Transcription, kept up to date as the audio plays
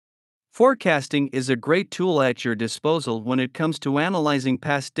Forecasting is a great tool at your disposal when it comes to analyzing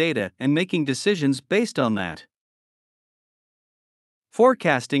past data and making decisions based on that.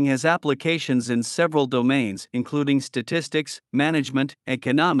 Forecasting has applications in several domains, including statistics, management,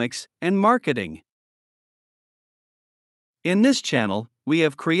 economics, and marketing. In this channel, we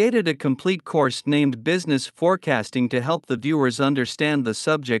have created a complete course named Business Forecasting to help the viewers understand the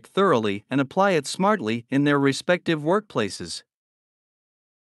subject thoroughly and apply it smartly in their respective workplaces.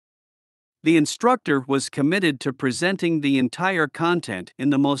 The instructor was committed to presenting the entire content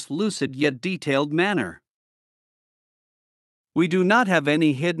in the most lucid yet detailed manner. We do not have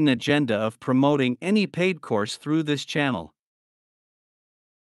any hidden agenda of promoting any paid course through this channel.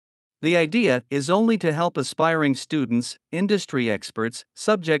 The idea is only to help aspiring students, industry experts,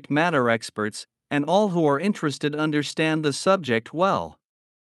 subject matter experts, and all who are interested understand the subject well.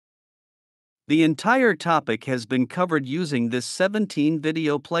 The entire topic has been covered using this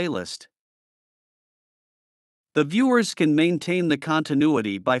 17-video playlist. The viewers can maintain the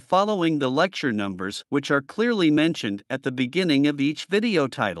continuity by following the lecture numbers, which are clearly mentioned at the beginning of each video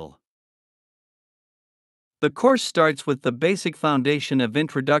title. The course starts with the basic foundation of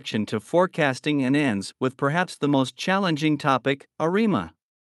introduction to forecasting and ends with perhaps the most challenging topic, ARIMA.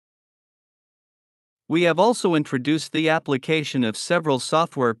 We have also introduced the application of several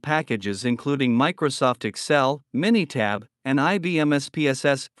software packages including Microsoft Excel, Minitab, and IBM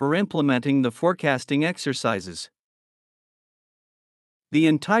SPSS for implementing the forecasting exercises. The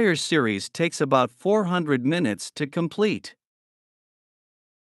entire series takes about 400 minutes to complete.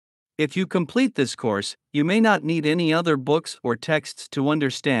 If you complete this course, you may not need any other books or texts to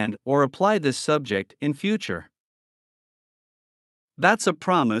understand or apply this subject in future. That's a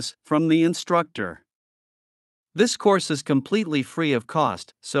promise from the instructor. This course is completely free of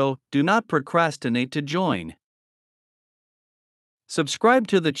cost, so do not procrastinate to join. Subscribe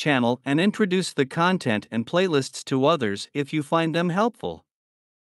to the channel and introduce the content and playlists to others if you find them helpful.